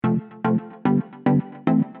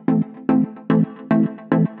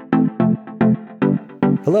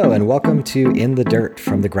Hello and welcome to In the Dirt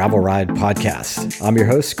from the Gravel Ride podcast. I'm your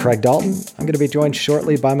host, Craig Dalton. I'm going to be joined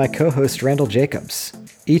shortly by my co-host, Randall Jacobs.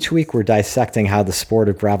 Each week, we're dissecting how the sport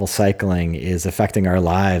of gravel cycling is affecting our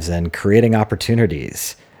lives and creating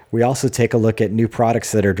opportunities. We also take a look at new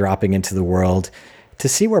products that are dropping into the world to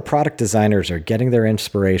see where product designers are getting their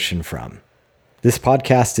inspiration from. This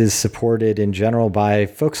podcast is supported in general by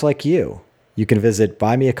folks like you. You can visit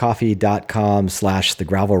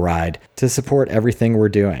buymeacoffee.com/thegravelride to support everything we're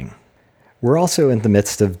doing. We're also in the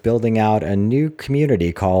midst of building out a new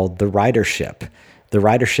community called The Ridership. The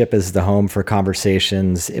Ridership is the home for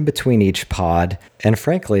conversations in between each pod, and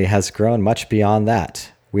frankly has grown much beyond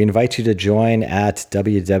that. We invite you to join at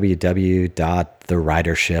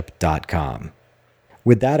www.theridership.com.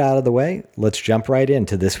 With that out of the way, let's jump right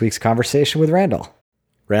into this week's conversation with Randall.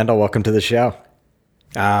 Randall, welcome to the show.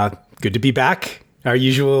 Good to be back. Our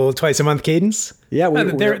usual twice-a-month cadence. Yeah,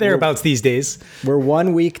 they're thereabouts these days. We're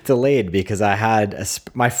 1 week delayed because I had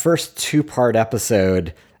my first two-part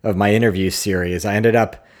episode of my interview series. I ended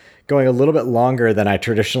up going a little bit longer than I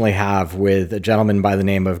traditionally have with a gentleman by the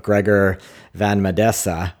name of Gregor von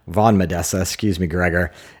Medessa. Excuse me, Gregor.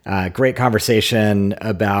 Great conversation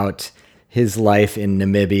about his life in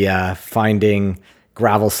Namibia, finding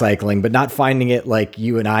gravel cycling, but not finding it like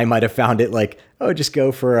you and I might have found it, like, oh, just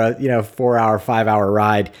go for a 4-hour, 5-hour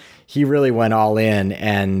ride. He really went all in,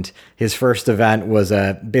 and his first event was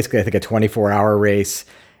basically I think a 24-hour race,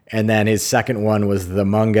 and then his second one was the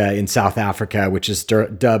Munga in South Africa, which is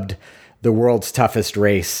dubbed the world's toughest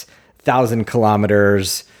race, 1,000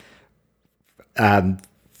 kilometers,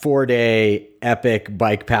 4-day epic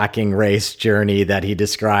bikepacking race journey that he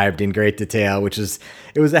described in great detail, it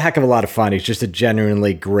was a heck of a lot of fun. He's just a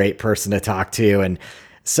genuinely great person to talk to and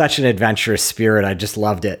such an adventurous spirit. I just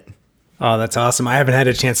loved it. Oh, that's awesome. I haven't had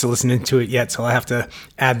a chance to listen into it yet, so I'll have to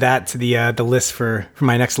add that to the list for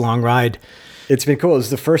my next long ride. It's been cool. It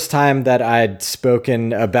was the first time that I'd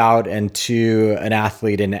spoken about and to an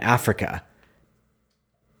athlete in Africa.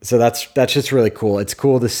 So that's just really cool. It's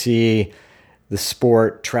cool to see the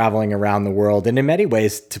sport traveling around the world, and in many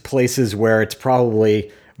ways to places where it's probably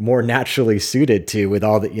more naturally suited to, with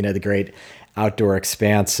all the great outdoor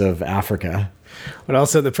expanse of Africa. But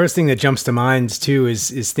also the first thing that jumps to mind too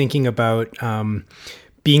is thinking about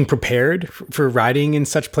being prepared for riding in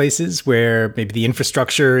such places where maybe the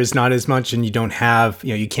infrastructure is not as much, and you don't have,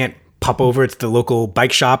 you can't pop over to the local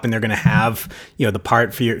bike shop and they're going to have, the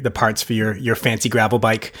parts for your fancy gravel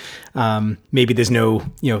bike. Maybe there's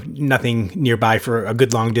nothing nearby for a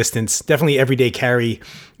good long distance. Definitely everyday carry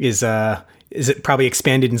is it probably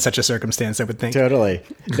expanded in such a circumstance, I would think. Totally.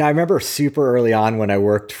 Now, I remember super early on when I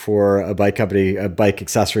worked for a bike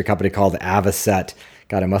accessory company called Avocet.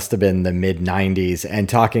 God, it must have been the mid 90s, and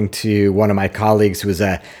talking to one of my colleagues who was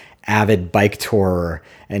a avid bike tourer,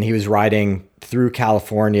 and he was riding through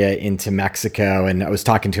California into Mexico, and I was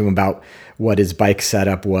talking to him about what his bike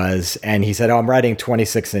setup was, and he said, I'm riding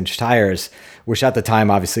 26-inch tires, which at the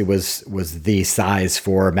time obviously was the size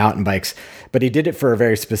for mountain bikes, but he did it for a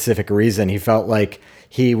very specific reason. He felt like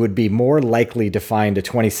he would be more likely to find a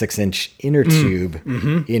 26-inch inner tube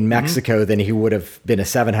in Mexico than he would have been a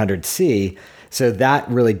 700C, so that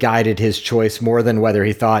really guided his choice more than whether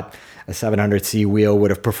he thought a 700C wheel would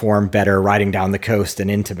have performed better riding down the coast and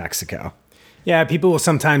into Mexico. Yeah, people will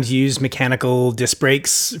sometimes use mechanical disc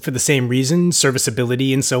brakes for the same reason,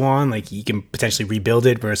 serviceability and so on. Like you can potentially rebuild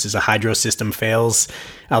it versus a hydro system fails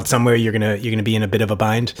out somewhere, you're gonna be in a bit of a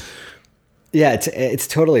bind. Yeah, it's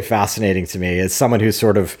totally fascinating to me as someone who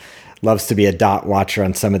sort of loves to be a dot watcher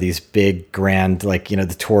on some of these big, grand, like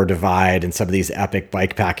the Tour Divide and some of these epic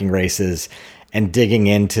bikepacking races, and digging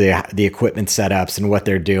into the equipment setups and what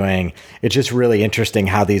they're doing. It's just really interesting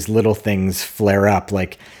how these little things flare up,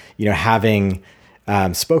 like having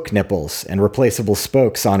spoke nipples and replaceable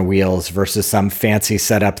spokes on wheels versus some fancy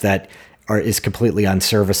setup that is completely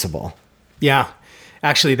unserviceable. Yeah,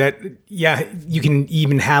 actually you can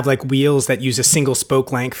even have like wheels that use a single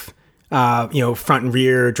spoke length, front and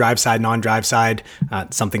rear, drive side, non-drive side,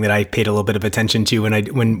 something that I paid a little bit of attention to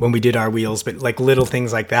when we did our wheels, but like little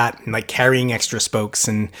things like that, and like carrying extra spokes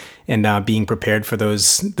and being prepared for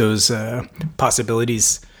those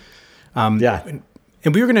possibilities. Yeah.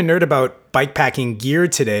 And we were going to nerd about bikepacking gear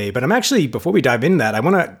today, but I'm actually, before we dive into that,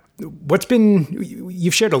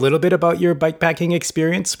 you've shared a little bit about your bikepacking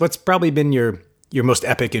experience. What's probably been your most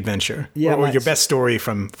epic adventure, or your best story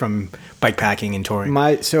from bikepacking and touring?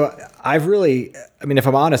 If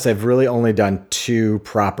I'm honest, I've really only done 2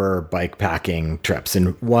 proper bikepacking trips.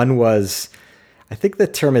 And one was, I think the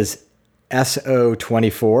term is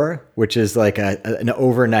SO24, which is like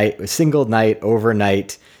a single night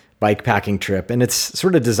overnight bike packing trip. And it's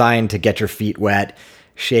sort of designed to get your feet wet,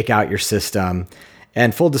 shake out your system.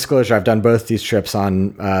 And full disclosure, I've done both these trips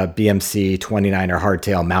on BMC 29er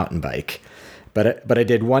hardtail mountain bike. But I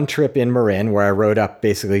did one trip in Marin where I rode up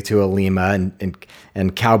basically to a Lima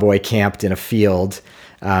and cowboy camped in a field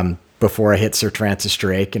before I hit Sir Francis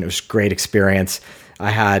Drake, and it was a great experience.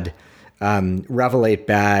 I had Revelate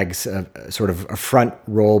bags, sort of a front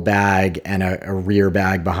roll bag and a rear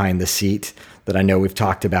bag behind the seat that I know we've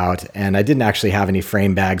talked about. And I didn't actually have any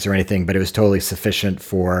frame bags or anything, but it was totally sufficient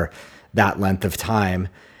for that length of time.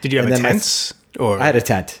 Did you have a tent? I had a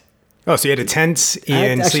tent. Oh, so you had a tent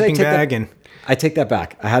and sleeping bag and... I take that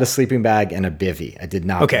back. I had a sleeping bag and a bivvy. I did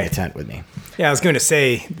not bring a tent with me. Yeah, I was going to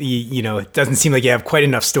say, it doesn't seem like you have quite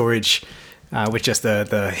enough storage with just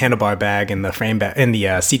the handlebar bag and the frame bag and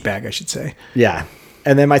the seat bag, I should say. Yeah.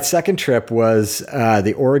 And then my second trip was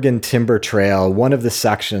the Oregon Timber Trail, one of the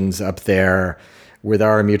sections up there with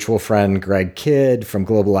our mutual friend Greg Kidd from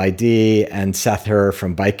Global ID and Seth Herr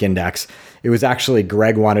from Bike Index. It was actually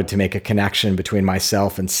Greg wanted to make a connection between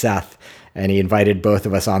myself and Seth, and he invited both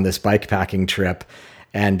of us on this bike packing trip.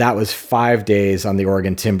 And that was 5 days on the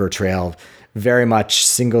Oregon Timber Trail. Very much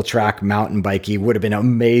single track mountain bikey. Would have been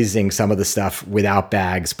amazing, some of the stuff without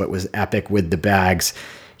bags, but was epic with the bags.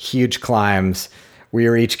 Huge climbs. We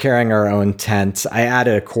were each carrying our own tents. I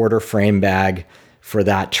added a quarter frame bag for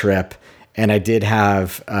that trip. And I did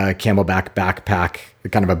have a Camelback backpack,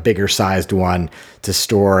 kind of a bigger sized one, to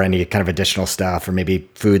store any kind of additional stuff or maybe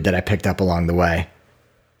food that I picked up along the way.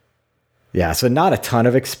 Yeah, so not a ton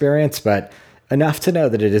of experience, but enough to know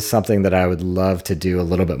that it is something that I would love to do a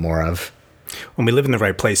little bit more of. When we live in the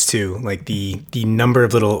right place too, like the number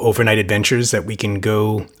of little overnight adventures that we can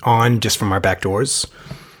go on just from our back doors.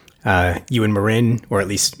 You in Marin, or at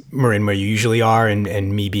least Marin where you usually are,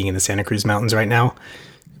 and me being in the Santa Cruz Mountains right now.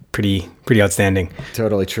 Pretty outstanding.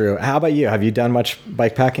 Totally true. How about you? Have you done much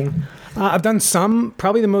bike packing? I've done some.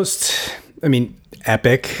 Probably the most,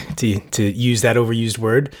 epic, to use that overused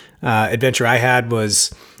word, adventure I had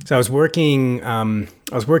was, so I was working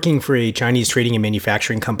for a Chinese trading and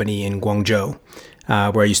manufacturing company in Guangzhou,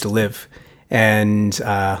 where I used to live. And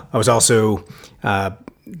I was also, that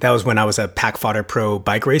was when I was a Pack Fodder Pro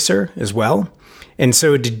bike racer as well. And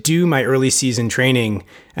so to do my early season training,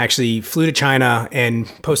 I actually flew to China and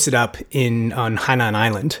posted up on Hainan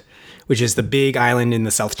Island, which is the big island in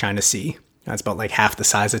the South China Sea. That's about like half the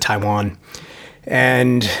size of Taiwan.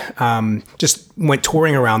 And just went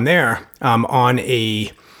touring around there on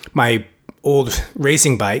my old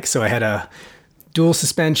racing bike. So I had a dual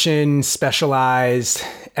suspension, Specialized,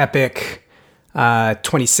 Epic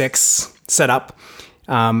 26 set up.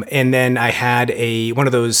 And then I had one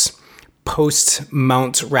of those post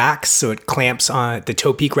mount racks, so it clamps on the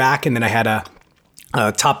toe peak rack, and then I had a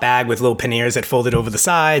top bag with little panniers that folded over the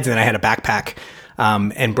sides, and then I had a backpack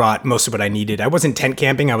and brought most of what I needed. I wasn't tent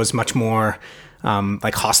camping. I was much more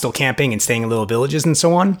like hostel camping and staying in little villages and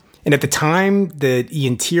so on. And at the time, the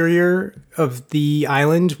interior of the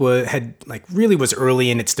island really was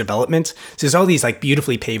early in its development. So there's all these like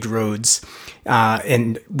beautifully paved roads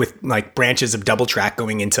and with like branches of double track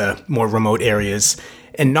going into more remote areas,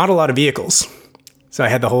 and not a lot of vehicles. So I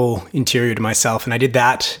had the whole interior to myself, and I did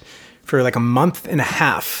that for like a month and a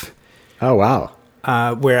half. Oh, wow.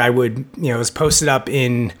 Where I was posted up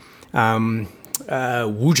in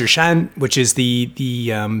Wuzhishan, which is the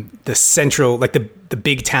central, like the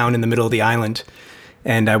big town in the middle of the island.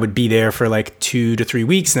 And I would be there for like 2 to 3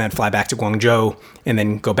 weeks, and I'd fly back to Guangzhou and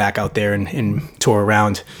then go back out there and tour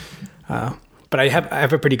around. But I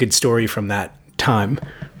have a pretty good story from that time.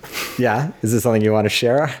 Yeah. Is this something you want to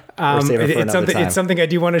share? Or save it for another time? It's something I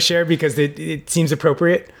do want to share because it seems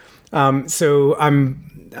appropriate. So I'm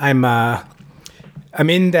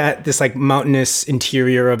in this like mountainous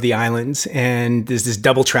interior of the islands, and there's this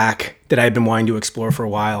double track that I've been wanting to explore for a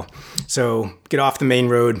while. So get off the main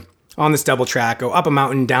road on this double track, go up a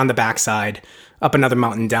mountain, down the backside, up another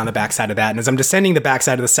mountain, down the backside of that. And as I'm descending the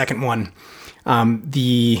backside of the second one, I'm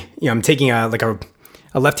taking a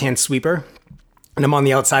left-hand sweeper, and I'm on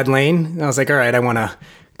the outside lane. And I was like, all right, I want to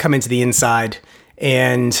come into the inside.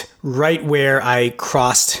 And right where I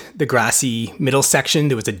crossed the grassy middle section,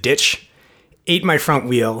 there was a ditch. Ate my front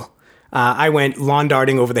wheel. I went lawn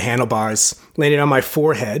darting over the handlebars, landed on my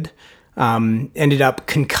forehead, ended up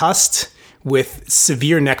concussed with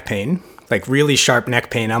severe neck pain, like really sharp neck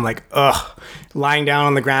pain. I'm like, lying down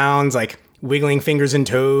on the ground, like wiggling fingers and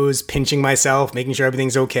toes, pinching myself, making sure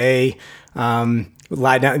everything's okay.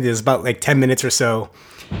 Lie down. It was about like 10 minutes or so,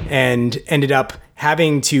 and ended up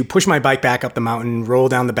having to push my bike back up the mountain, roll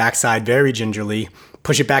down the backside very gingerly,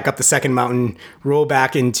 push it back up the second mountain, roll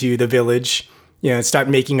back into the village, start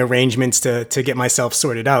making arrangements to get myself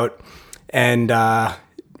sorted out. And,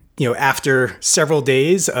 after several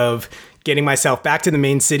days of getting myself back to the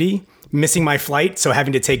main city, missing my flight, so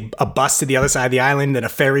having to take a bus to the other side of the island, then a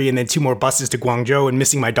ferry, and then 2 more buses to Guangzhou, and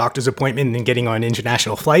missing my doctor's appointment, and then getting on an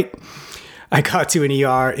international flight, I got to an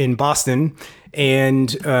ER in Boston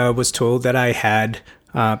and was told that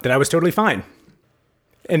I was totally fine.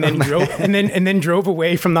 And then drove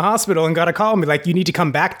away from the hospital and got a call and be like, "You need to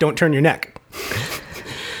come back. Don't turn your neck."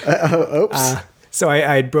 Oops. So I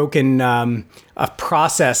had broken a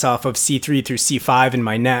process off of C3 through C5 in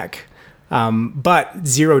my neck, but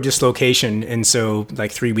 0 dislocation. And so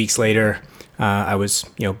like 3 weeks later, I was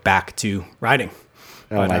back to riding.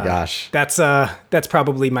 Oh my gosh. That's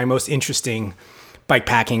probably my most interesting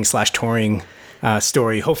bikepacking / touring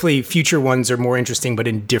story. Hopefully future ones are more interesting, but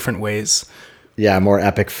in different ways. Yeah, more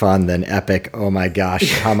epic fun than epic, oh my gosh,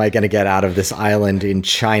 how am I going to get out of this island in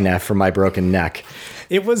China from my broken neck?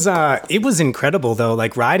 It was incredible though,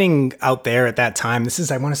 like riding out there at that time. This is,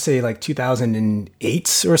 I want to say like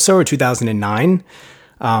 2008 or so, or 2009.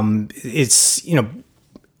 It's,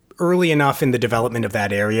 early enough in the development of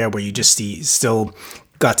that area where you just still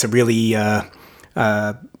got to really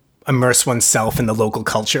immerse oneself in the local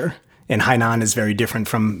culture. And Hainan is very different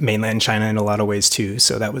from mainland China in a lot of ways too.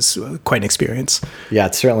 So that was quite an experience. Yeah,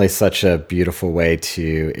 it's certainly such a beautiful way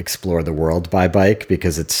to explore the world by bike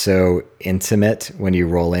because it's so intimate when you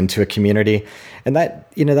roll into a community. And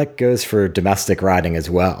that, that goes for domestic riding as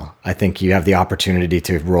well. I think you have the opportunity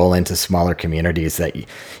to roll into smaller communities that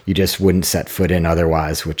you just wouldn't set foot in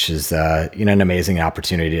otherwise, which is, an amazing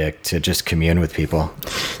opportunity to just commune with people.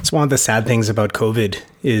 It's one of the sad things about COVID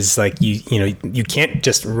is like, you can't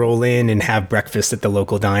just roll in and have breakfast at the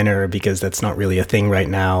local diner because that's not really a thing right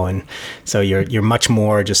now. And so you're much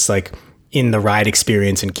more just like in the ride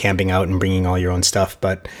experience and camping out and bringing all your own stuff.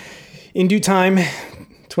 But in due time,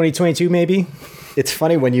 2022 maybe. It's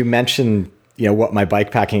funny when you mention, what my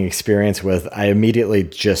bikepacking experience was, I immediately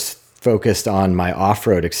just focused on my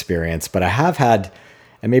off-road experience, but I have had,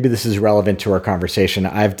 and maybe this is relevant to our conversation,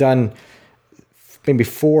 I've done maybe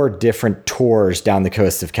 4 different tours down the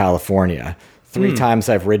coast of California. 3 times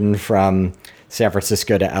I've ridden from San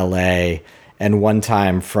Francisco to LA and 1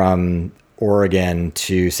 time from Oregon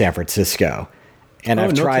to San Francisco. And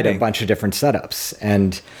I've tried a bunch of different setups.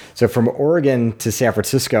 And so from Oregon to San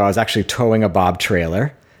Francisco, I was actually towing a bob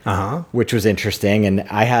trailer, which was interesting. And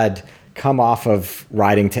I had come off of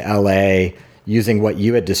riding to LA using what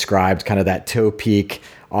you had described, kind of that toe peak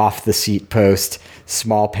off the seat post,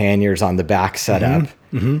 small panniers on the back setup.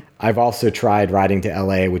 I've also tried riding to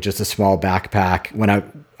LA with just a small backpack when I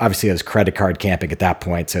was credit card camping at that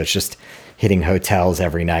point. So it's just hitting hotels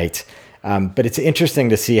every night. But it's interesting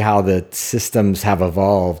to see how the systems have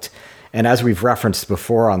evolved. And as we've referenced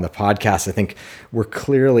before on the podcast, I think we're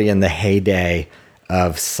clearly in the heyday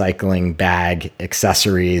of cycling bag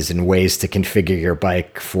accessories and ways to configure your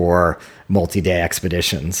bike for multi-day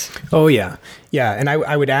expeditions. Oh, yeah. Yeah. And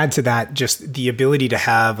I would add to that just the ability to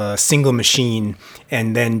have a single machine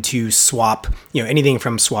and then to swap, anything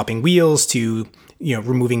from swapping wheels to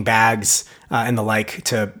removing bags and the like,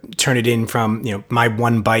 to turn it in from, my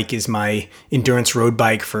one bike is my endurance road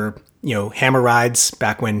bike for, hammer rides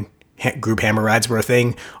back when group hammer rides were a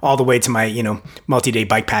thing, all the way to my, multi-day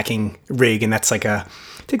bikepacking rig. And that's it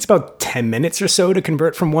takes about 10 minutes or so to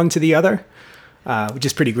convert from one to the other, which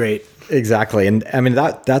is pretty great. Exactly. And I mean,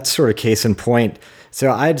 that's sort of case in point.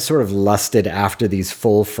 So I'd sort of lusted after these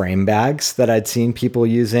full frame bags that I'd seen people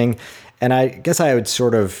using. And I guess I would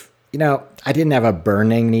sort of, I didn't have a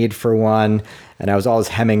burning need for one, and I was always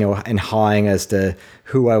hemming and hawing as to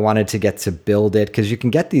who I wanted to get to build it, because you can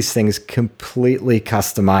get these things completely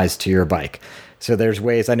customized to your bike. So there's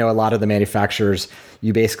ways, I know a lot of the manufacturers,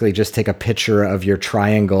 you basically just take a picture of your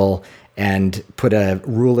triangle and put a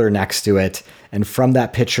ruler next to it, and from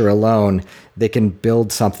that picture alone, they can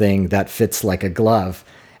build something that fits like a glove.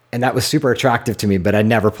 And that was super attractive to me, but I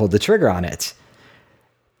never pulled the trigger on it.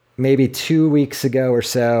 Maybe 2 weeks ago or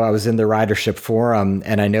so, I was in the ridership forum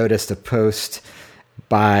and I noticed a post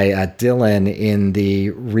by Dylan in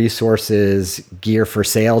the Resources Gear for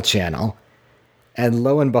Sale channel. And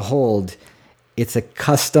lo and behold, it's a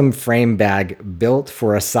custom frame bag built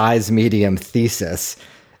for a size medium Thesis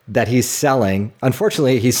that he's selling.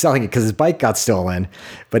 Unfortunately, he's selling it because his bike got stolen,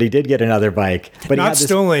 but he did get another bike. But not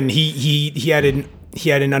stolen. He had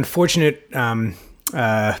an unfortunate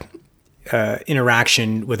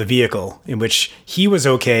interaction with a vehicle in which he was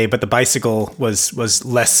okay, but the bicycle was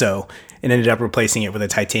less so, and ended up replacing it with a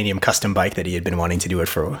titanium custom bike that he had been wanting to do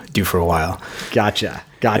for a while. Gotcha.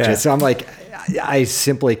 Yeah. So I'm like, I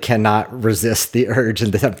simply cannot resist the urge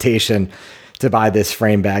and the temptation to buy this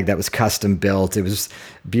frame bag that was custom built. It was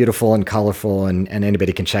beautiful and colorful, and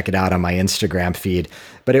anybody can check it out on my Instagram feed.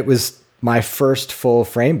 But it was my first full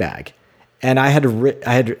frame bag. And I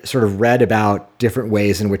had sort of read about different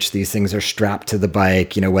ways in which these things are strapped to the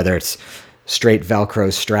bike, whether it's straight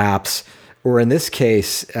Velcro straps, or in this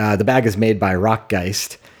case, the bag is made by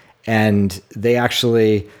Rockgeist, and they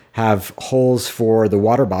actually have holes for the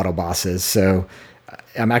water bottle bosses. So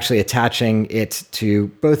I'm actually attaching it to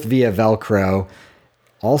both via Velcro,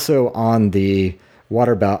 also on the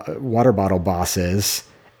water bottle bosses,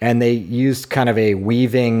 and they used kind of a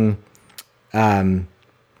weaving,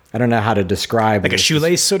 I don't know how to describe. Like a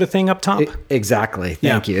shoelace sort of thing up top? Exactly.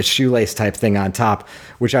 Thank you. A shoelace type thing on top,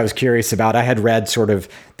 which I was curious about. I had read sort of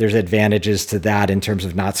there's advantages to that in terms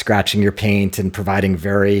of not scratching your paint and providing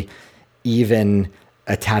very even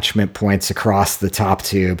attachment points across the top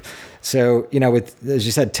tube. So, with, as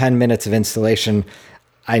you said, 10 minutes of installation,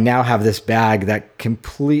 I now have this bag that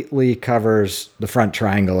completely covers the front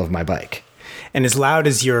triangle of my bike. And as loud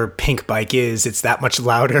as your pink bike is, it's that much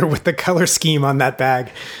louder with the color scheme on that bag.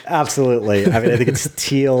 Absolutely. I mean, I think it's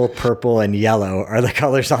teal, purple, and yellow are the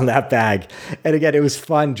colors on that bag. And again, it was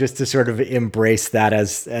fun just to sort of embrace that.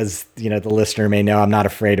 As the listener may know, I'm not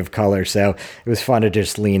afraid of color. So it was fun to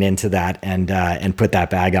just lean into that and put that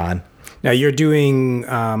bag on. Now you're doing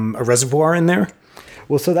a reservoir in there?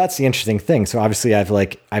 Well, so that's the interesting thing. So obviously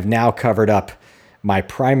I've now covered up my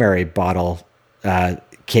primary bottle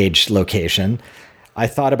cage location. I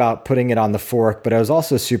thought about putting it on the fork, but I was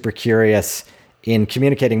also super curious in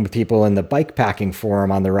communicating with people in the bike packing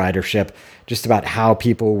forum on the ridership, just about how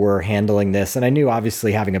people were handling this. And I knew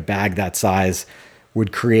obviously having a bag that size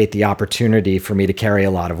would create the opportunity for me to carry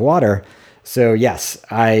a lot of water. So yes,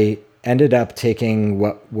 I ended up taking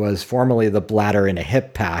what was formerly the bladder in a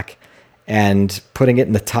hip pack and putting it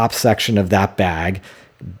in the top section of that bag,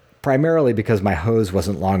 primarily because my hose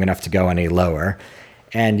wasn't long enough to go any lower.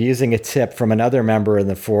 And using a tip from another member in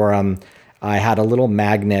the forum, I had a little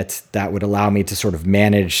magnet that would allow me to sort of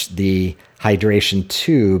manage the hydration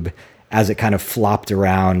tube as it kind of flopped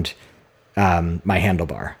around my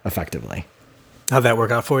handlebar effectively. How'd that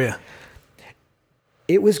work out for you?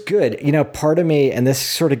 It was good. Part of me, and this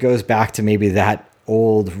sort of goes back to maybe that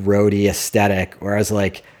old roadie aesthetic where I was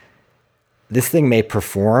like, this thing may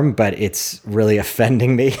perform, but it's really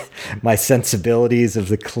offending me, my sensibilities of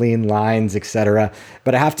the clean lines, etc.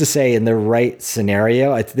 But I have to say, in the right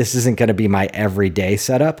scenario, this isn't going to be my everyday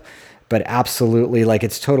setup, but absolutely,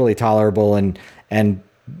 it's totally tolerable. And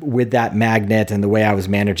with that magnet and the way I was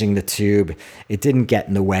managing the tube, it didn't get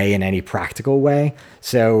in the way in any practical way.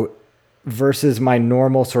 So versus my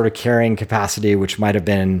normal sort of carrying capacity, which might have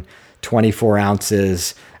been 24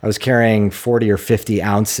 ounces, I was carrying 40 or 50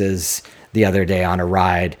 ounces the other day on a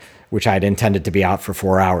ride, which I'd intended to be out for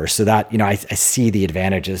 4 hours. So that, I see the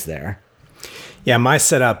advantages there. Yeah, my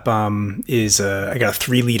setup is I got a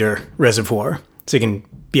 3-liter reservoir. So you can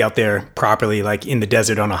be out there properly, like in the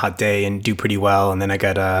desert on a hot day and do pretty well. And then I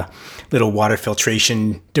got a little water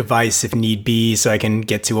filtration device if need be, so I can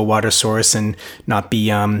get to a water source and not be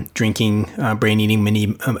drinking brain-eating mini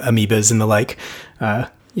amoebas and the like.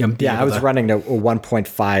 I was running a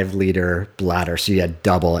 1.5 liter bladder, so you had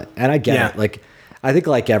double it. And I get it. I think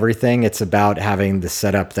like everything, it's about having the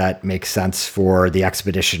setup that makes sense for the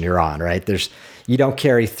expedition you're on, right? You don't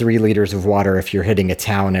carry 3 liters of water if you're hitting a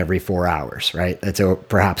town every 4 hours, right? That's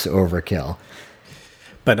perhaps overkill.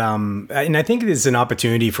 But and I think it is an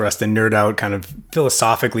opportunity for us to nerd out kind of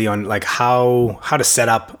philosophically on like how to set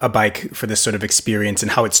up a bike for this sort of experience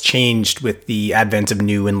and how it's changed with the advent of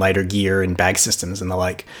new and lighter gear and bag systems and the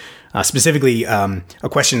like. Specifically, a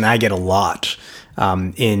question that I get a lot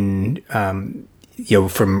from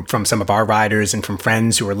some of our riders and from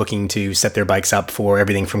friends who are looking to set their bikes up for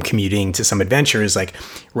everything from commuting to some adventures, like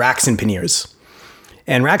racks and panniers.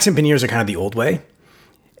 And racks and panniers are kind of the old way.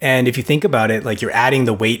 And if you think about it, like you're adding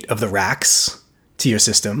the weight of the racks to your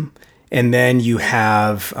system. And then you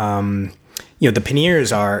have, the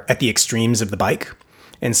panniers are at the extremes of the bike.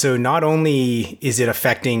 And so not only is it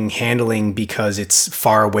affecting handling because it's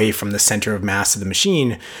far away from the center of mass of the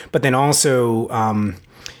machine, but then also,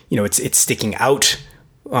 it's sticking out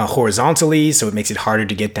horizontally, so it makes it harder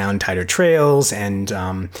to get down tighter trails, and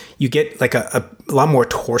you get like a lot more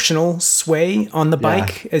torsional sway on the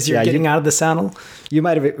bike as you're getting out of the saddle. You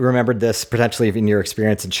might have remembered this potentially in your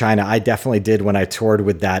experience in China. I definitely did when I toured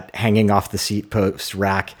with that hanging off the seat post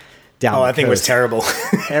rack down. I think it was terrible.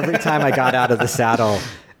 Every time I got out of the saddle,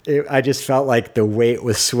 I just felt like the weight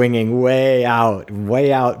was swinging way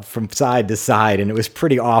out from side to side. And it was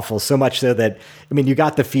pretty awful. So much so that, I mean, you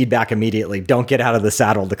got the feedback immediately. Don't get out of the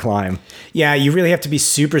saddle to climb. Yeah, you really have to be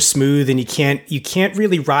super smooth, and you can't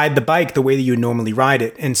really ride the bike the way that you would normally ride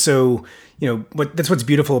it. And so, that's what's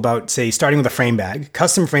beautiful about, say, starting with a frame bag,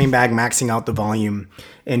 custom frame bag, maxing out the volume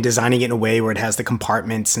and designing it in a way where it has the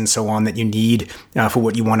compartments and so on that you need for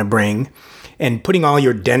what you want to bring, and putting all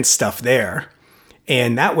your dense stuff there.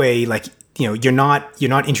 And that way, you're not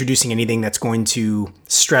introducing anything that's going to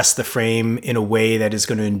stress the frame in a way that is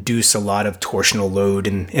going to induce a lot of torsional load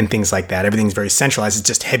and things like that. Everything's very centralized. It's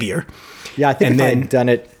just heavier. Yeah, I think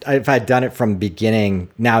if I'd done it from the beginning,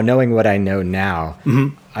 now knowing what I know now,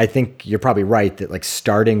 I think you're probably right that like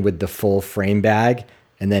starting with the full frame bag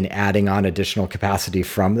and then adding on additional capacity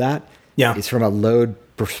from that is, from a load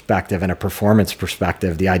perspective and a performance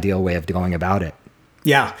perspective, the ideal way of going about it.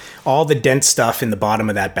 Yeah, all the dense stuff in the bottom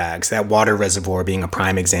of that bag, so that water reservoir being a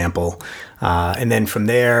prime example. And then from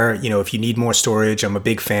there, if you need more storage, I'm a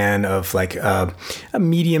big fan of like a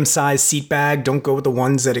medium-sized seat bag. Don't go with the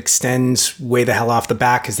ones that extend way the hell off the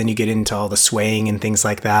back, because then you get into all the swaying and things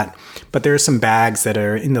like that. But there are some bags that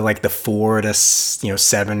are in the 4 to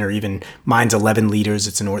 7, or even mine's 11 liters.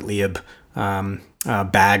 It's an Ortlieb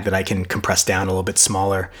bag that I can compress down a little bit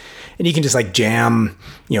smaller. And you can just like jam,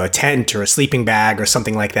 a tent or a sleeping bag or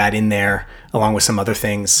something like that in there, along with some other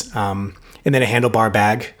things. And then a handlebar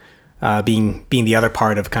bag being the other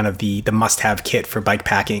part of kind of the must-have kit for bike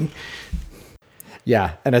packing.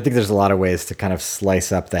 Yeah, and I think there's a lot of ways to kind of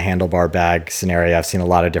slice up the handlebar bag scenario. I've seen a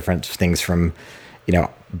lot of different things from,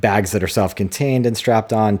 bags that are self-contained and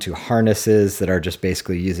strapped on to harnesses that are just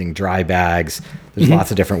basically using dry bags. There's lots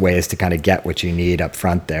of different ways to kind of get what you need up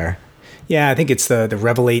front there. Yeah, I think it's the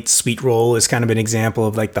Revelate Sweet Roll is kind of an example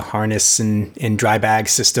of like the harness and dry bag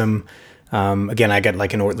system. Again, I got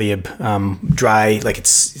like an Ortlieb dry, like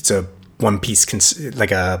it's a one piece,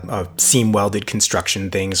 like a seam welded construction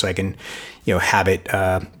thing, so I can, have it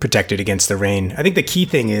protected against the rain. I think the key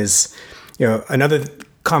thing is, another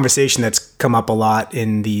conversation that's come up a lot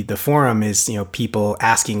in the forum is, people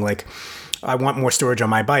asking like, I want more storage on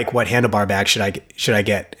my bike. What handlebar bag should I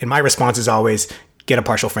get? And my response is always, get a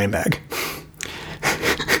partial frame bag.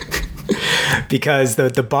 Because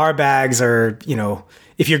the bar bags are,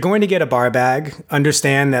 if you're going to get a bar bag,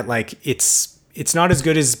 understand that like it's not as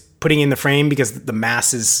good as putting in the frame, because the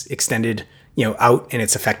mass is extended, out, and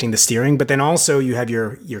it's affecting the steering. But then also you have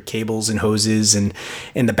your cables and hoses and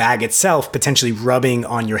the bag itself potentially rubbing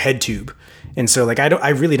on your head tube. And so like I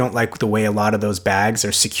really don't like the way a lot of those bags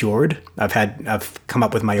are secured. I've come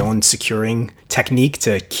up with my own securing technique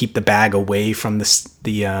to keep the bag away from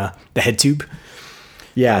the head tube.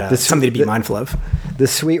 Yeah, that's something to be mindful of. The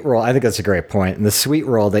Sweet Roll, I think that's a great point. And the Sweet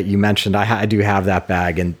Roll that you mentioned, I do have that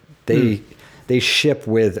bag, and they ship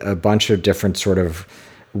with a bunch of different sort of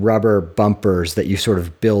rubber bumpers that you sort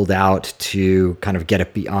of build out to kind of get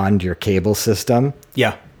it beyond your cable system.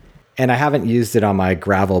 Yeah. And I haven't used it on my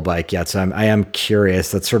gravel bike yet, so I am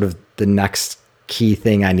curious. That's sort of the next key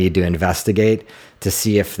thing I need to investigate to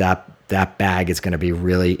see if that bag is going to be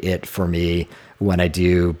really it for me when I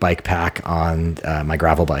do bike pack on my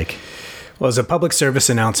gravel bike. Well, as a public service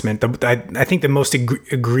announcement, I think the most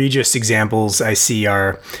egregious examples I see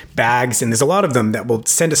are bags, and there's a lot of them that will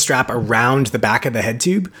send a strap around the back of the head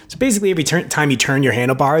tube. So basically every time you turn your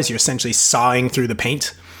handlebars, you're essentially sawing through the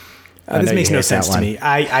paint. This makes no sense to me.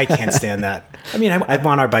 I can't stand that. I mean, I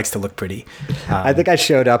want our bikes to look pretty. I think I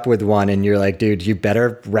showed up with one, and you're like, dude, you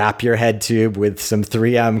better wrap your head tube with some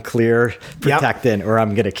 3M clear protectant, or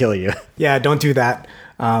I'm going to kill you. Yeah, don't do that.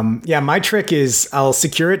 My trick is I'll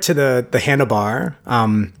secure it to the handlebar,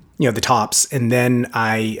 the tops, and then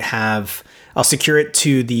I'll secure it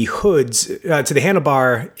to the hoods, to the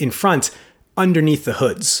handlebar in front underneath the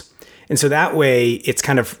hoods. And so that way it's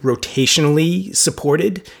kind of rotationally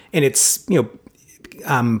supported, and it's,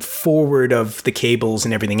 forward of the cables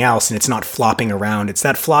and everything else, and it's not flopping around. It's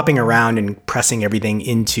that flopping around and pressing everything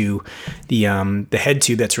into the head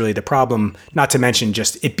tube that's really the problem. Not to mention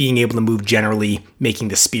just it being able to move generally, making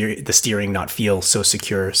the steering not feel so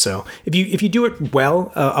secure. So if you do it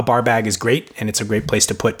well, a bar bag is great, and it's a great place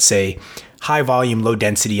to put, say, high volume, low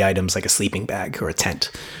density items like a sleeping bag or a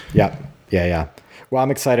tent. Yeah. Well, I'm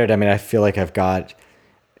excited. I mean, I feel like I've got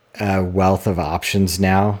a wealth of options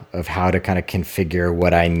now of how to kind of configure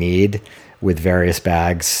what I need with various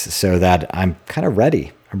bags, so that I'm kind of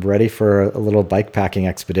ready. I'm ready for a little bike packing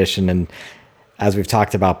expedition. And as we've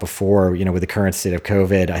talked about before, with the current state of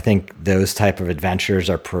COVID, I think those type of adventures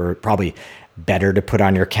are probably better to put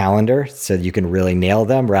on your calendar so you can really nail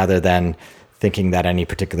them, rather than thinking that any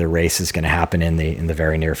particular race is going to happen in the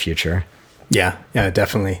very near future. Yeah,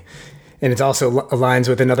 definitely. And it also aligns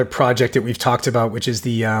with another project that we've talked about, which is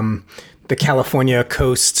the California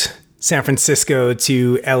coast, San Francisco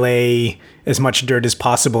to LA, as much dirt as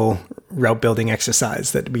possible route building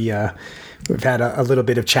exercise that we've had a little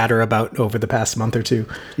bit of chatter about over the past month or two.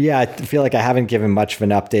 Yeah, I feel like I haven't given much of an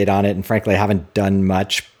update on it. And frankly, I haven't done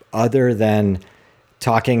much other than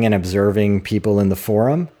talking and observing people in the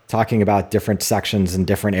forum, talking about different sections and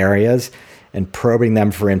different areas and probing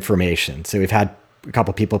them for information. So we've had a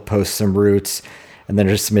couple people post some routes, and then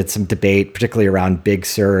just amid some debate, particularly around Big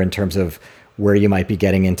Sur in terms of where you might be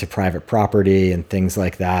getting into private property and things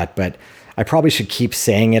like that. But I probably should keep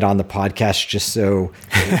saying it on the podcast just so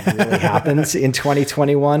it really happens in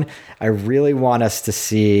 2021. I really want us to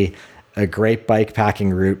see a great bike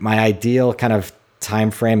packing route. My ideal kind of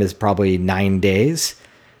time frame is probably 9 days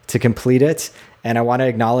to complete it. And I want to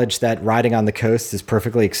acknowledge that riding on the coast is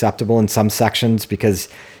perfectly acceptable in some sections, because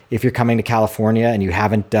if you're coming to California and you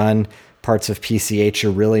haven't done parts of PCH,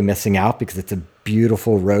 you're really missing out, because it's a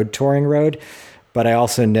beautiful road touring road. But I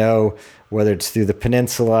also know whether it's through the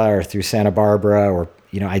peninsula or through Santa Barbara, or,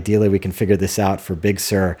 ideally we can figure this out for Big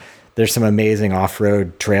Sur, there's some amazing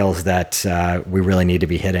off-road trails that we really need to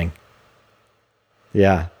be hitting.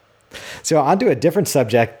 Yeah. So on to a different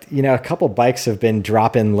subject. A couple bikes have been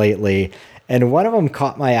dropping lately, and one of them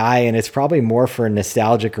caught my eye, and it's probably more for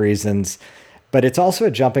nostalgic reasons, but it's also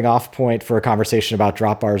a jumping off point for a conversation about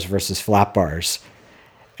drop bars versus flat bars.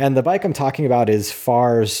 And the bike I'm talking about is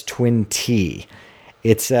Farr's Twin-T.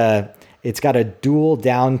 It's got a dual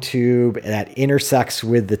down tube that intersects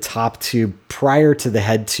with the top tube prior to the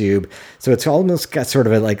head tube. So it's almost got sort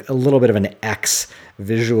of a little bit of an X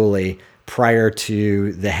visually prior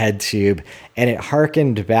to the head tube. And it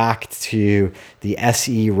harkened back to the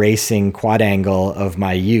SE racing quad angle of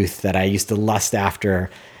my youth that I used to lust after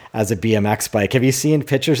as a BMX bike. Have you seen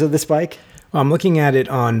pictures of this bike? Well, I'm looking at it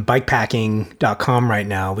on bikepacking.com right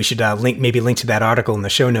now. We should link to that article in the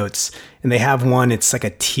show notes. And they have one, it's like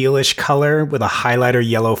a tealish color with a highlighter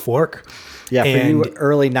yellow fork. Yeah, for you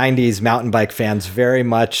early 90s mountain bike fans, very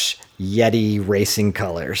much Yeti racing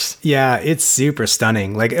colors. Yeah, it's super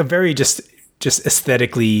stunning. Like a very just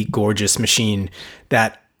aesthetically gorgeous machine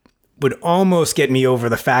that would almost get me over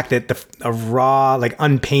the fact that a raw,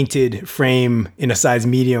 unpainted frame in a size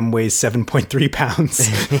medium weighs 7.3 pounds.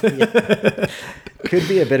 Could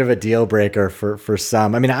be a bit of a deal breaker for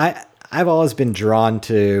some. I mean, I've always been drawn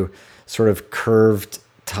to sort of curved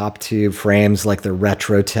top tube frames like the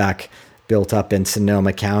Retrotech built up in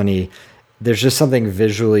Sonoma County. There's just something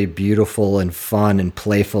visually beautiful and fun and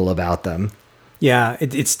playful about them. Yeah,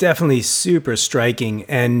 it's definitely super striking.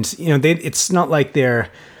 And, it's not like they're...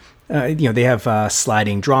 they have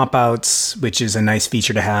sliding dropouts, which is a nice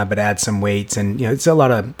feature to have, but adds some weight. And, it's a lot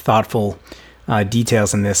of thoughtful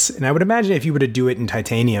details in this. And I would imagine if you were to do it in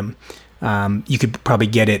titanium, you could probably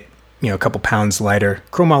get it, a couple pounds lighter.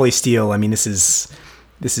 Chromoly steel, I mean, this is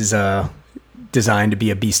designed to be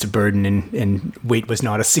a beast of burden, and weight was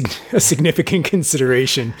not a significant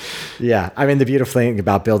consideration. Yeah. I mean, the beautiful thing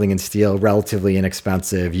about building in steel, relatively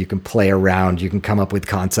inexpensive. You can play around. You can come up with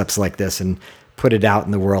concepts like this and put it out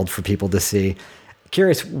in the world for people to see.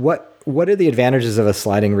 Curious, what are the advantages of a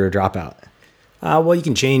sliding rear dropout? Well, you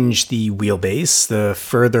can change the wheelbase. The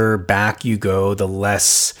further back you go, the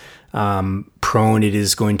less prone it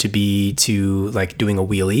is going to be to doing a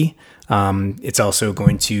wheelie. It's also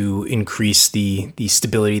going to increase the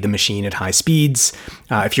stability of the machine at high speeds.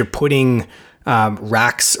 If you're putting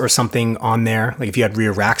racks or something on there, like if you had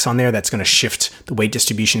rear racks on there, that's going to shift the weight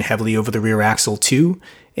distribution heavily over the rear axle too,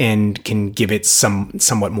 and can give it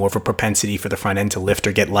somewhat more of a propensity for the front end to lift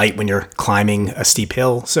or get light when you're climbing a steep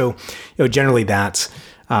hill. So, generally that.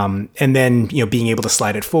 And then, being able to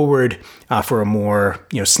slide it forward for a more,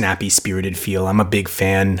 snappy, spirited feel. I'm a big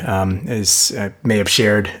fan, as I may have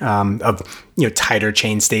shared, of, tighter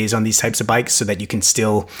chainstays on these types of bikes so that you can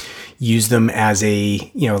still use them as a,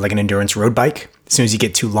 like an endurance road bike. As soon as you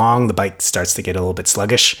get too long, the bike starts to get a little bit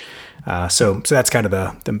sluggish. So that's kind of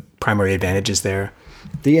the primary advantages there.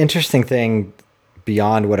 The interesting thing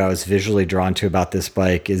beyond what I was visually drawn to about this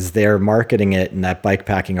bike is they're marketing it in that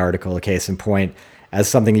bikepacking article, a case in point, as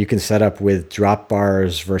something you can set up with drop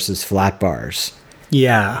bars versus flat bars.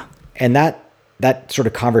 Yeah. And that sort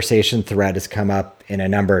of conversation thread has come up in a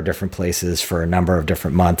number of different places for a number of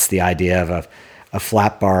different months. The idea of a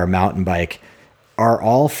flat bar mountain bike. Are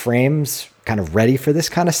all frames kind of ready for this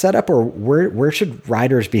kind of setup, or where should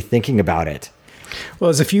riders be thinking about it? Well,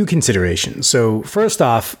 there's a few considerations. So first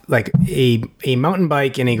off, a mountain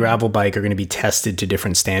bike and a gravel bike are going to be tested to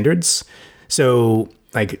different standards. So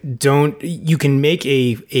like you can make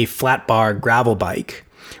a flat bar gravel bike,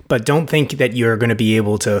 but don't think that you're going to be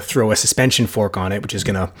able to throw a suspension fork on it, which is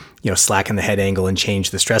going to, slacken the head angle and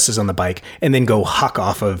change the stresses on the bike, and then go huck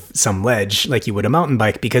off of some ledge like you would a mountain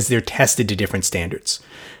bike, because they're tested to different standards.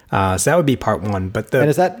 So that would be part one. But and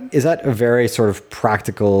is that a very sort of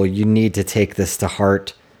practical, you need to take this to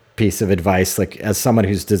heart piece of advice? Like, as someone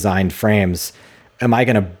who's designed frames, am I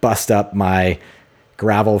going to bust up my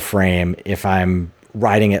gravel frame if I'm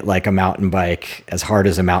riding it like a mountain bike, as hard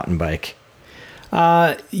as a mountain bike?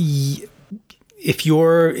 If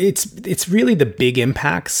it's really the big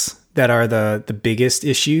impacts that are the biggest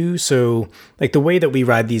issue. So like the way that we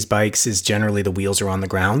ride these bikes is generally the wheels are on the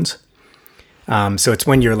ground. So it's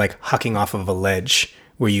when you're like hucking off of a ledge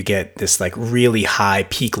where you get this like really high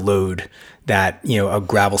peak load that, a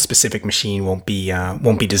gravel specific machine won't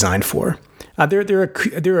be designed for. There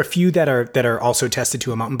are a few that are also tested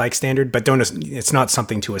to a mountain bike standard, but it's not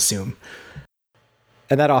something to assume.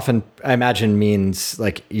 And that often, I imagine, means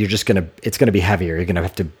like it's going to be heavier. You're going to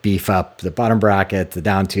have to beef up the bottom bracket, the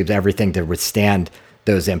down tubes, everything to withstand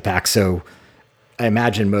those impacts. So I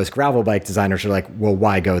imagine most gravel bike designers are like, well,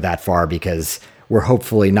 why go that far? Because we're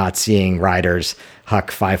hopefully not seeing riders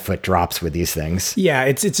huck 5-foot drops with these things. Yeah,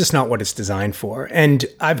 it's just not what it's designed for. And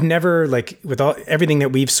I've never, like, with everything that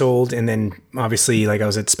we've sold, and then obviously, like, I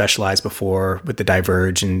was at Specialized before with the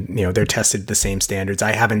Diverge, and they're tested the same standards.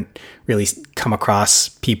 I haven't really come across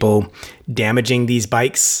people damaging these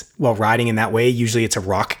bikes while riding in that way. Usually, it's a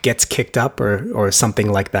rock gets kicked up or something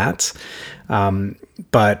like that.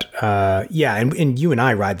 But you and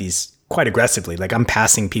I ride these quite aggressively. Like, I'm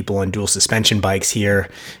passing people on dual suspension bikes here,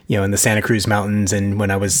 in the Santa Cruz Mountains, and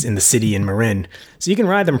when I was in the city in Marin. So you can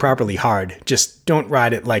ride them properly hard. Just don't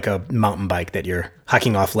ride it like a mountain bike that you're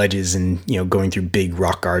hucking off ledges and, going through big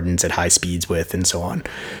rock gardens at high speeds with, and so on.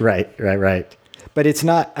 Right. But it's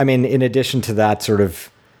not, I mean, in addition to that sort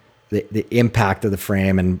of the impact of the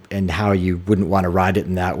frame and how you wouldn't want to ride it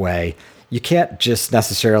in that way, you can't just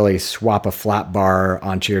necessarily swap a flat bar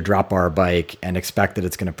onto your drop bar bike and expect that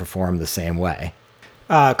it's going to perform the same way.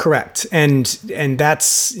 Correct. And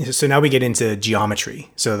that's, so now we get into geometry.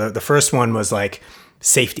 So the first one was like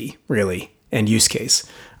safety, really, and use case.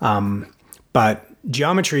 But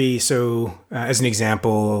geometry, so as an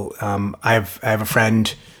example, I have a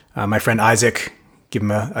friend, my friend Isaac, give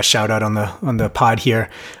him a shout out on the pod here.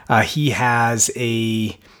 He had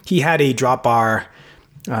a drop bar.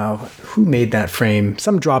 Who made that frame?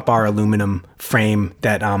 Some drop bar aluminum frame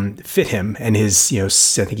that fit him and his, I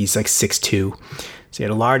think he's like 6'2". So he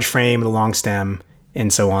had a large frame with a long stem,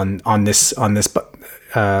 and so on this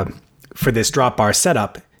for this drop bar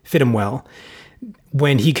setup, fit him well.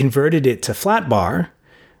 When he converted it to flat bar,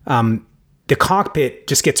 the cockpit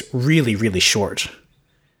just gets really, really short.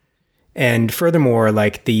 And furthermore,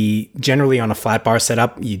 like generally on a flat bar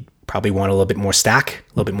setup, you probably want a little bit more stack,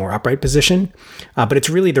 a little bit more upright position. But it's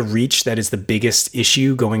really the reach that is the biggest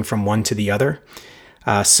issue going from one to the other.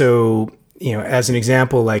 So, as an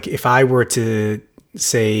example, like if I were to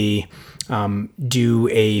say, do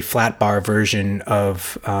a flat bar version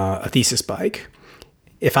of a Thesis bike,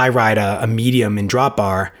 if I ride a medium in drop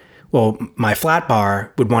bar, well, my flat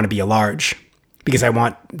bar would want to be a large because I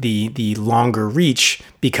want the longer reach,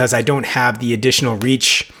 because I don't have the additional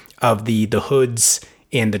reach of the hoods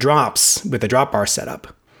and the drops with the drop bar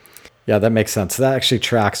setup. Yeah, that makes sense. That actually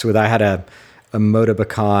tracks with, I had a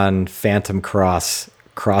Motobacon Phantom cross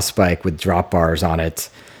bike with drop bars on it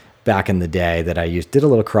back in the day that I did a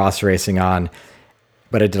little cross racing on,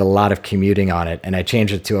 but I did a lot of commuting on it, and I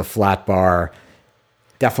changed it to a flat bar.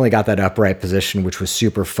 Definitely got that upright position, which was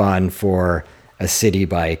super fun for a city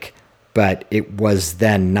bike, but it was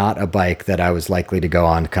then not a bike that I was likely to go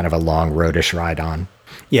on kind of a long roadish ride on.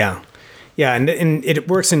 Yeah. Yeah, and it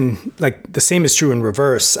works in, like, the same is true in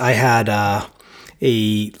reverse. I had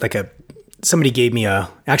somebody gave me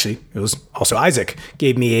actually, it was also Isaac,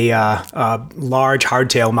 gave me a large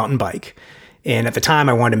hardtail mountain bike. And at the time,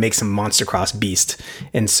 I wanted to make some monster cross beast.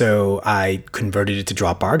 And so I converted it to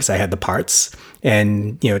drop bar because I had the parts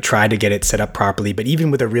and, tried to get it set up properly. But even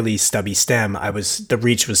with a really stubby stem, the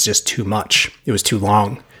reach was just too much. It was too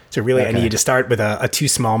long. So really, I needed to start with a too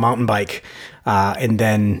small mountain bike. And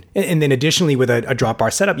then additionally with a drop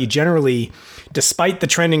bar setup, you generally, despite the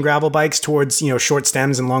trend in gravel bikes towards, short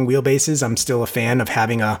stems and long wheelbases, I'm still a fan of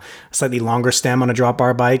having a slightly longer stem on a drop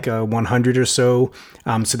bar bike, 100 or so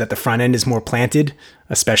that the front end is more planted,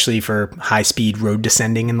 especially for high speed road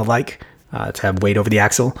descending and the like, to have weight over the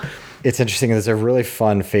axle. It's interesting. There's a really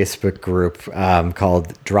fun Facebook group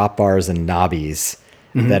called Drop Bars and Knobbies.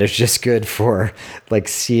 Mm-hmm. That is just good for like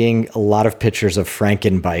seeing a lot of pictures of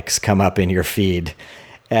Franken bikes come up in your feed.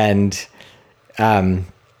 And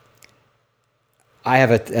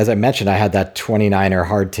as I mentioned, I had that 29er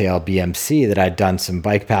hardtail BMC that I'd done some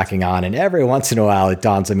bike packing on. And every once in a while it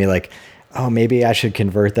dawns on me like, oh, maybe I should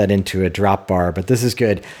convert that into a drop bar, but this is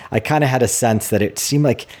good. I kind of had a sense that it seemed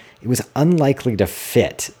like it was unlikely to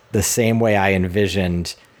fit the same way I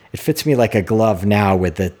envisioned. It fits me like a glove now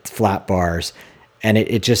with the flat bars. And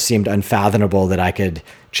it just seemed unfathomable that I could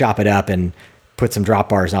chop it up and put some drop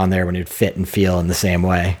bars on there when it'd fit and feel in the same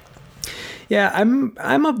way. Yeah,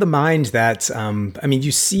 I'm of the mind that,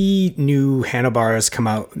 you see new handlebars come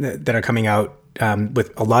out that are coming out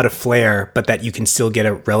with a lot of flair, but that you can still get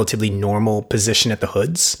a relatively normal position at the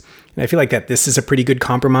hoods. And I feel like that this is a pretty good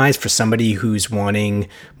compromise for somebody who's wanting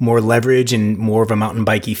more leverage and more of a mountain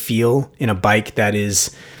bikey feel in a bike that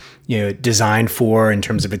is, designed for, in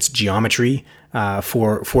terms of its geometry,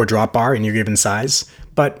 for drop bar in your given size.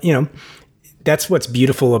 But, that's what's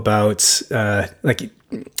beautiful about,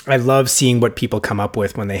 I love seeing what people come up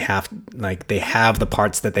with when they have the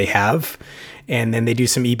parts that they have, and then they do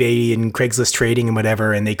some eBay and Craigslist trading and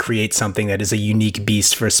whatever, and they create something that is a unique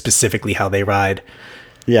beast for specifically how they ride.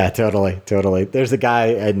 Yeah, totally. There's a guy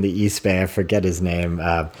in the East Bay, I forget his name,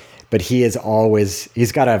 but he's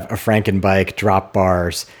got a Frankenbike drop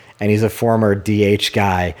bars, and he's a former DH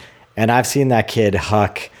guy. And I've seen that kid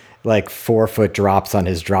huck like 4-foot drops on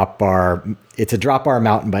his drop bar. It's a drop bar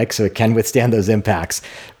mountain bike, so it can withstand those impacts.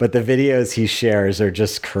 But the videos he shares are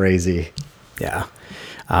just crazy. Yeah.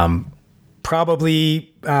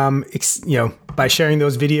 Probably, by sharing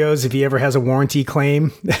those videos, if he ever has a warranty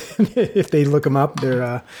claim, if they look him up,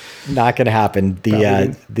 they're not going to happen.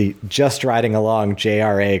 The just riding along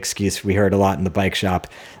JRA excuse we heard a lot in the bike shop,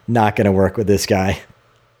 not going to work with this guy.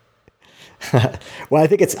 Well, I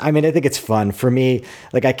think it's fun for me.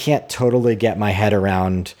 Like, I can't totally get my head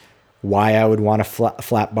around why I would want a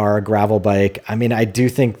flat bar gravel bike. I mean, I do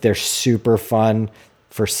think they're super fun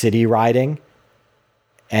for city riding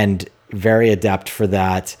and very adept for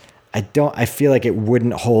that. I feel like it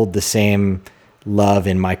wouldn't hold the same love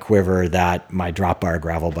in my quiver that my drop bar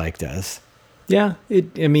gravel bike does. Yeah.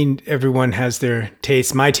 Everyone has their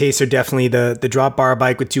taste. My tastes are definitely the drop bar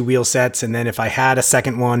bike with 2 wheel sets. And then if I had a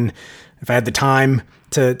second one, if I had the time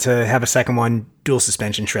to have a second one, dual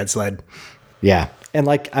suspension shred sled. Yeah. And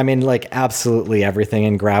absolutely everything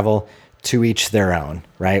in gravel, to each their own,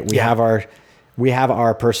 right? We have our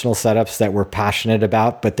personal setups that we're passionate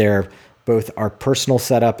about, but they're both our personal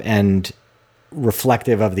setup and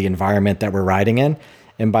reflective of the environment that we're riding in.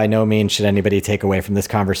 And by no means should anybody take away from this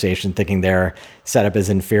conversation thinking their setup is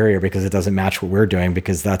inferior because it doesn't match what we're doing,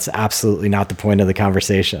 because that's absolutely not the point of the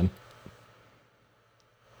conversation.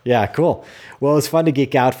 Yeah, cool. Well, it was fun to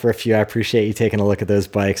geek out for a few. I appreciate you taking a look at those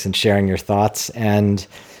bikes and sharing your thoughts. And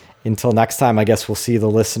until next time, I guess we'll see the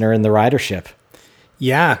listener in the ridership.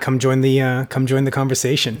 Yeah, come join the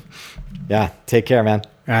conversation. Yeah, take care, man.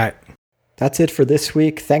 All right. That's it for this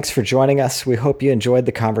week. Thanks for joining us. We hope you enjoyed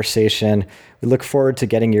the conversation. We look forward to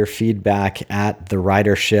getting your feedback at the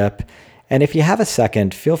ridership. And if you have a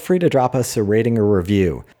second, feel free to drop us a rating or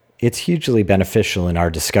review. It's hugely beneficial in our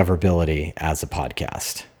discoverability as a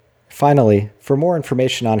podcast. Finally, for more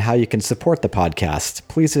information on how you can support the podcast,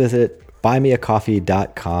 please visit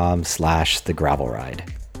buymeacoffee.com/thegravelride.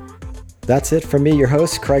 That's it from me, your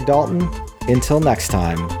host, Craig Dalton. Until next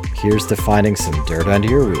time, here's to finding some dirt under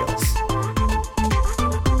your wheels.